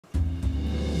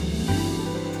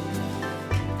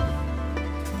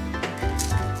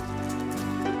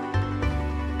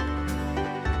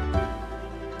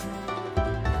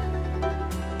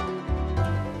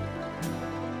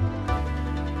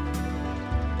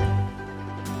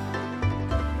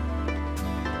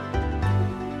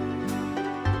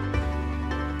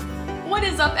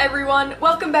What is up, everyone?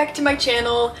 Welcome back to my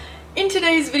channel. In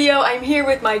today's video, I'm here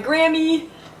with my Grammy,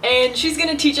 and she's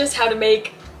gonna teach us how to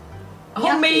make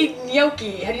homemade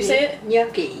gnocchi. How do you say it?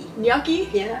 Gnocchi. Gnocchi?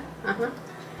 Yeah.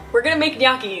 We're gonna make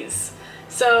gnocchis.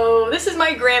 So this is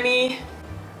my Grammy,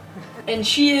 and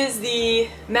she is the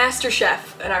master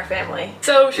chef in our family.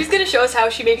 So she's gonna show us how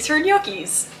she makes her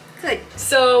gnocchis. Good.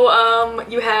 So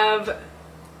you have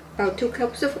 2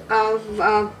 cups of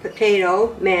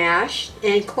potato mashed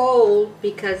and cold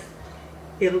because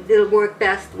it'll work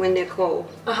best when they're cold.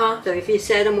 So if you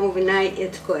set them overnight,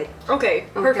 it's good. Okay,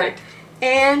 perfect.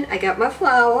 And I got my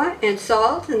flour and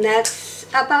salt, and that's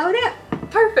about it.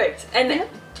 Perfect. And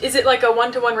is it like a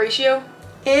 1-to-1 ratio?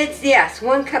 It's, yes,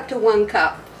 1 cup to 1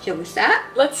 cup. Shall we start?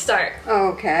 Let's start.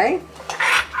 Okay.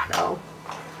 So.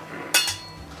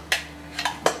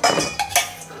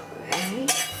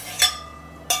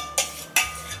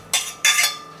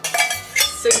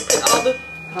 So you put all the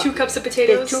 2 cups of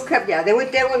potatoes? 2 cups, yeah. They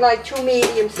were like 2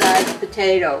 medium-sized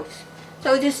potatoes.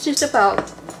 So just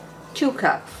about 2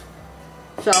 cups.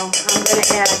 So I'm going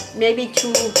to add maybe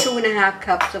 2.5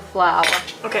 cups of flour.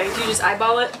 Okay, do you just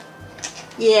eyeball it?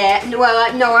 Yeah,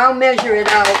 well, no, I'll measure it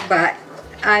out, but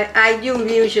I do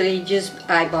usually just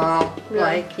eyeball,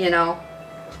 like, you know.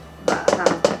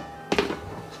 But,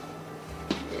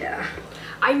 yeah.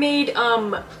 I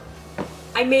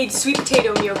made sweet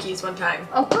potato gnocchis one time.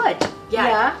 Oh, good.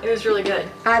 Yeah, it was really good.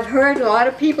 I've heard a lot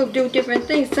of people do different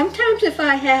things. Sometimes if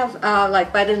I have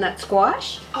like butternut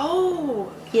squash,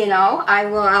 you know, I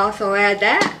will also add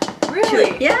that.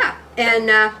 Really? Yeah,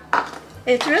 and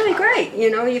it's really great.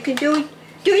 You know, you can do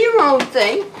your own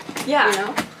thing. Yeah. You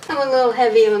know, I'm a little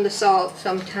heavy on the salt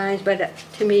sometimes, but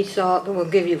to me, salt will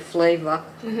give you flavor.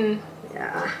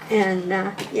 Yeah, and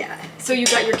yeah. So you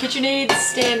got your KitchenAid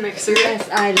stand mixer. Yes,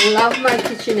 I love my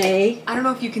KitchenAid. I don't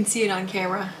know if you can see it on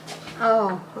camera.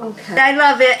 Oh, okay. I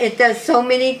love it. It does so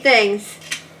many things,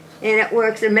 and it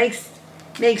works. It makes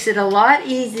it a lot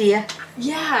easier.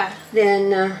 Yeah.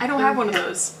 Than I don't have one of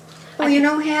those. Oh, you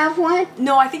don't have one?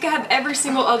 No, I think I have every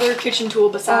single other kitchen tool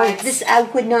besides. Oh, this I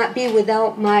would not be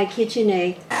without my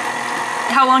KitchenAid.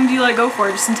 How long do you let it go for?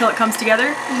 Just until it comes together?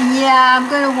 Yeah, I'm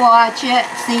gonna watch it,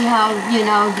 see how, you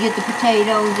know, get the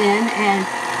potatoes in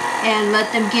and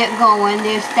let them get going.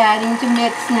 They're starting to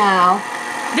mix now.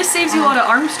 This saves you a lot of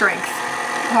arm strength.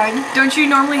 Pardon? Don't you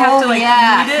normally have to like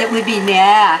knead it? It would be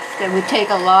nasty. It would take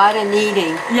a lot of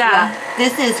kneading. Yeah.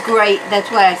 This is great.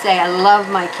 That's why I say I love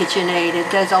my KitchenAid.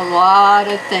 It does a lot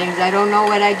of things. I don't know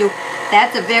what I do.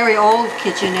 That's a very old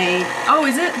KitchenAid. Oh,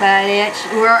 is it? But it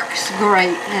works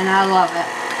great, and I love it.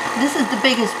 This is the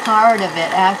biggest part of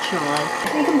it, actually. I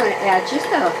think I'm going to add just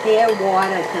a hair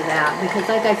water to that, because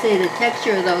like I say, the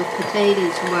texture of those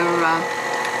potatoes were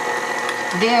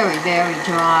very, very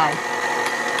dry.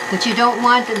 But you don't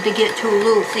want them to get too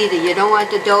loose either. You don't want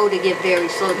the dough to get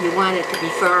very slow. You want it to be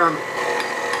firm.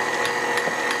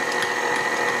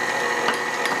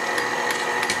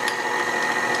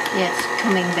 Yeah, it's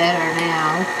coming better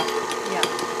now. Yeah.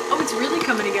 Oh, it's really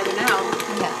coming together now.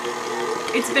 Yeah.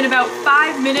 It's been about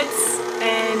 5 minutes,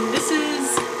 and this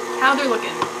is how they're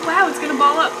looking. Wow, it's gonna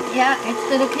ball up. Yeah, it's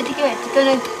gonna get together.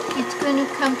 It's gonna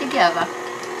come together.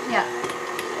 Yeah.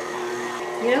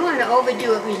 You don't want to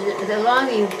overdo it, because the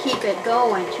longer you keep it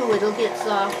going, too, it'll get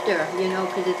softer, you know,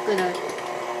 because it's going to,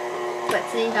 but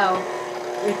see how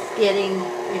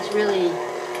it's really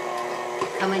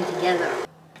coming together.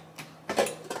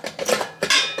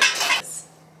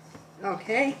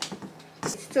 Okay.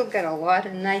 It's still got a lot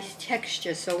of nice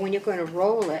texture, so when you're going to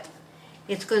roll it,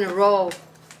 it's going to roll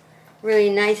really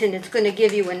nice, and it's going to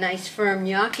give you a nice firm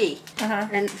gnocchi.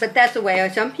 But that's the way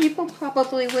some people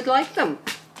probably would like them.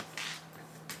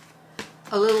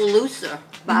 A little looser,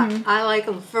 but I like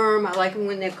them firm. I like them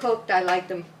when they're cooked. I like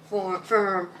them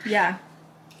firm. Yeah.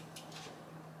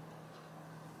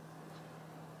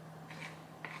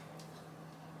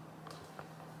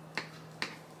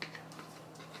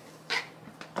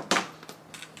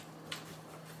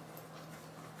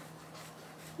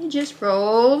 You just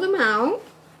roll them out.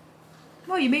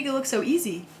 Well, you make it look so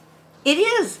easy. It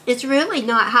is. It's really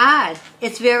not hard.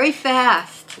 It's very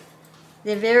fast.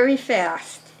 They're very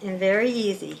fast. And very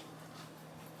easy.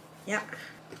 Yeah.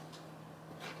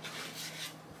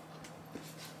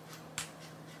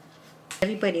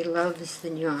 Everybody loves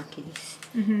the gnocchis.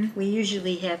 We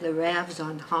usually have the ravs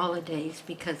on holidays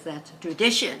because that's a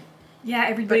tradition. Yeah,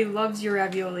 everybody loves your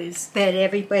raviolis. But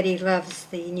everybody loves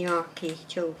the gnocchi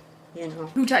too, you know.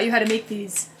 Who taught you how to make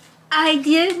these? I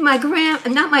did.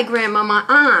 Not my grandma, my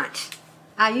aunt.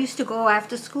 I used to go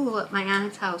after school at my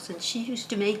aunt's house, and she used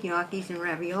to make gnocchis and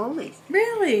raviolis.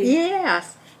 Really?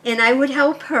 Yes. And I would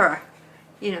help her.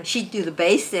 you know, she'd do the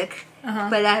basic,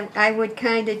 but I would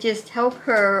kind of just help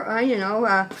her, you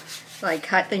know, like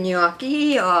cut the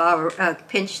gnocchi or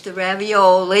pinch the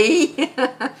ravioli.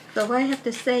 So I have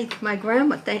to say to my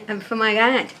grandma, for my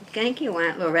aunt, thank you,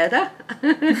 Aunt Loretta.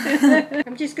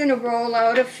 I'm just going to roll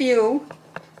out a few,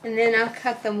 and then I'll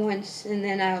cut them once, and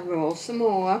then I'll roll some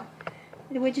more.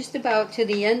 And we're just about to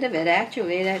the end of it,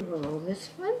 actually. I roll this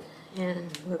one,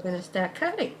 and we're going to start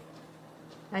cutting.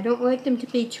 I don't like them to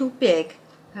be too big.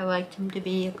 I like them to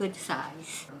be a good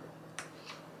size.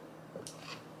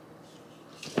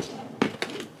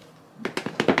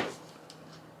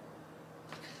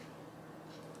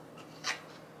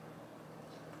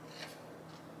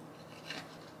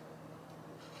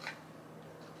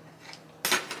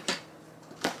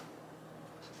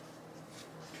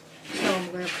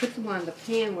 I'm going to put them on the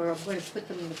pan where I'm going to put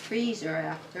them in the freezer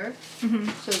after,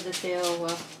 so that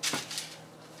they'll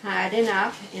harden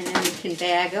up, and then we can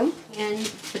bag them and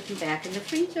put them back in the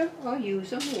freezer or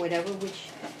use them, or whatever,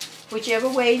 whichever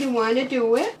way you want to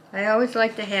do it. I always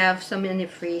like to have some in the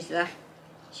freezer.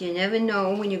 You never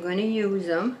know when you're going to use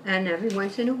them, and every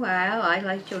once in a while I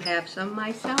like to have some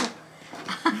myself.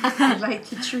 I like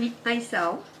to treat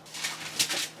myself.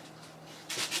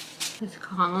 Does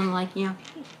Colin like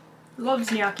gnocchi? Loves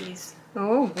gnocchis.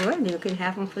 Oh, good. You can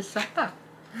have them for supper.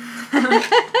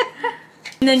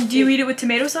 And then do you eat it with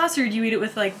tomato sauce, or do you eat it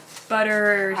with like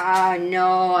butter?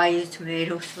 No, I use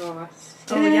tomato sauce.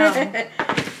 Oh, yum.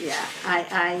 Yeah,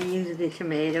 I use the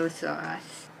tomato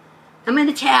sauce. I'm an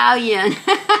Italian.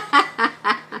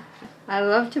 I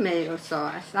love tomato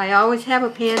sauce. I always have a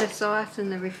pan of sauce in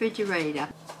the refrigerator.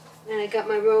 And I got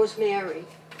my rosemary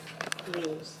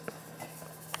leaves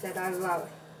that I love.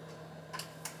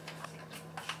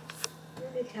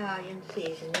 An Italian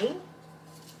seasoning.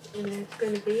 And that's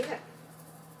going to be it.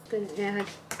 Going to add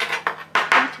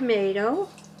some tomato.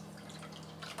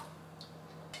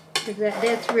 Because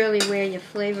that's really where your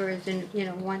flavor is, in, you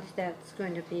know, once that's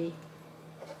going to be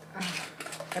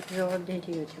absorbed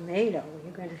into your tomato,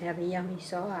 you're going to have a yummy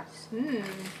sauce.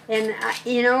 And,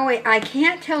 you know, I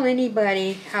can't tell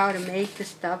anybody how to make the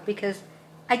stuff because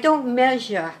I don't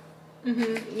measure.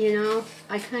 You know,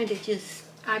 I kind of just...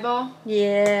 Eyeball?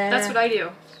 Yeah. That's what I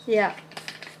do. Yeah.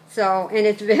 So, and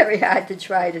it's very hard to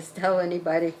try to tell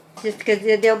anybody. Just because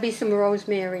there'll be some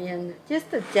rosemary and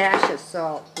just a dash of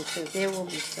salt, because there will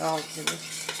be salt in it.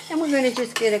 And we're going to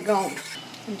just get it going.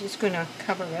 I'm just going to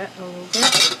cover it a little bit.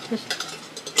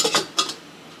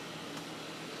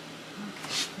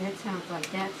 That sounds like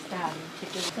that's starting to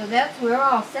do. So we're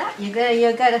all set. You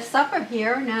got a supper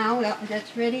here now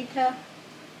that's ready to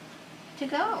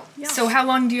go. Yeah. So how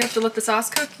long do you have to let the sauce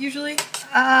cook usually?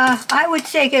 I would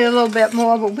take it a little bit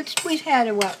more, but we've had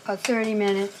it, what, about 30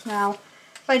 minutes now.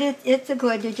 But it's a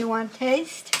good. Did you want to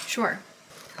taste? Sure.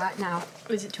 Hot now.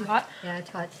 Is it too hot? Yeah,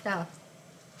 it's hot stuff.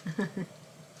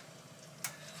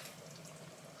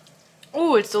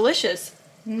 Oh, it's delicious.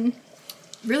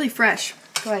 Really fresh.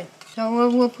 Good. So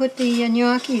we'll put the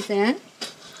gnocchis in.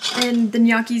 And the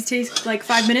gnocchis take like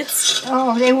 5 minutes?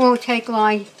 Oh, they won't take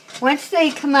long. Once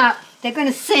they come up, they're going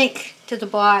to sink to the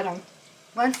bottom.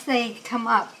 Once they come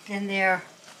up, then they're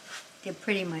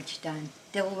pretty much done.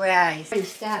 They'll rise. They're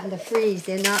starting to freeze.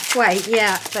 They're not quite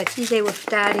yet, but see, they were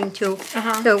starting to.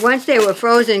 So once they were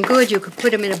frozen good, you could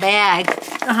put them in a bag.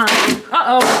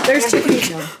 Uh-oh, there's two.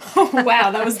 Oh,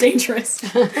 wow, that was dangerous.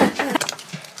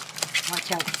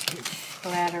 Watch out, it's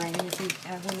splattering. I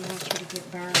wouldn't want you to get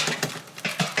burned.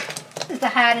 This is the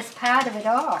hardest part of it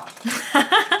all.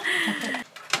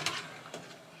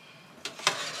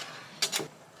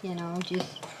 You know,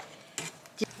 just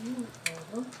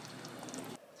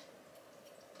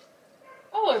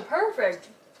Oh, they're perfect.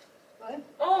 What?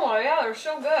 Oh my god, they're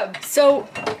so good. So,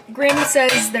 Grammy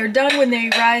says they're done when they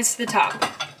rise to the top.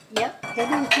 Yep, they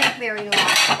don't take very long.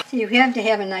 So you have to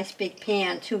have a nice big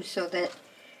pan too, so that,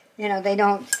 you know, they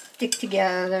don't stick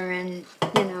together and,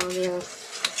 you know, they'll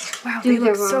Wow, do they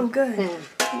look their so own good. thing.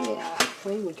 Yeah,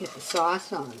 we would get the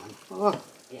sauce on them. Oh,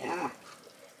 yeah.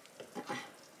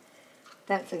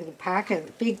 That's a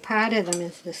big part of them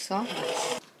is the sauce.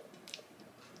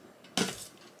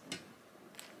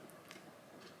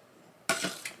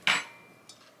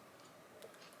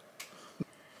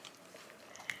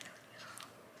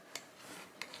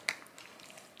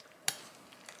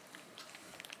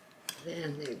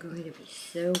 Then they're going to be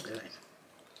so good.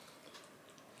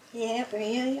 Yeah,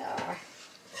 really are.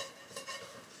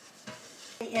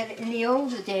 In the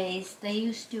older days, they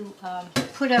used to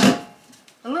put a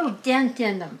little dent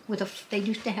in them. They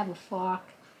used to have a fork,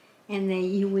 and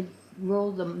you would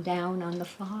roll them down on the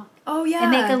fork. Oh yeah.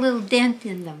 And make a little dent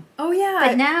in them. Oh yeah.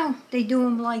 But now they do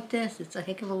them like this. It's a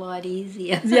heck of a lot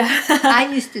easier. Yeah.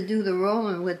 I used to do the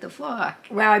rolling with the fork.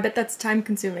 Wow, I bet that's time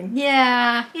consuming.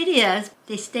 Yeah, it is.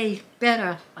 They stay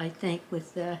better, I think,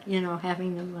 with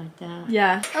having them like that.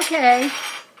 Yeah. Okay,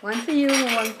 one for you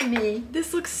and one for me.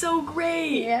 This looks so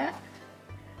great. Yeah.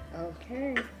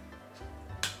 Okay.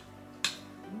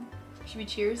 Should we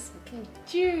cheers? Okay.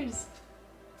 Cheers.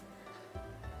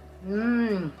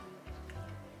 Mmm.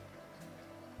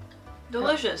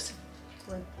 Delicious.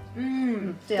 Good.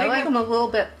 Mmm. See, I like them a little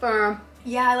bit firm.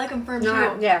 Yeah, I like them firm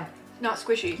too. Yeah. Not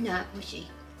squishy. Not mushy.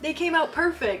 They came out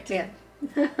perfect. Yeah.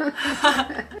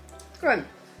 Good.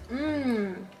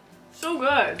 Mmm. So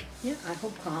good. Yeah, I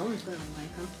hope Colin's gonna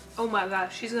like them. Oh my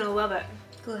gosh, she's gonna love it.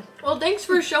 Good. Well, thanks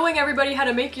for showing everybody how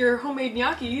to make your homemade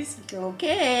gnocchis.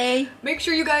 Okay. Make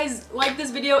sure you guys like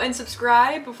this video and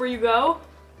subscribe before you go.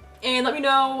 And let me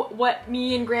know what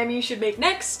me and Grammy should make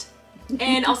next.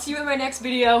 And I'll see you in my next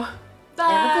video. Bye.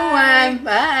 Have a good one.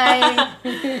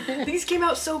 Bye. These came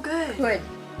out so good. Good.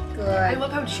 Good. I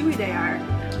love how chewy they are.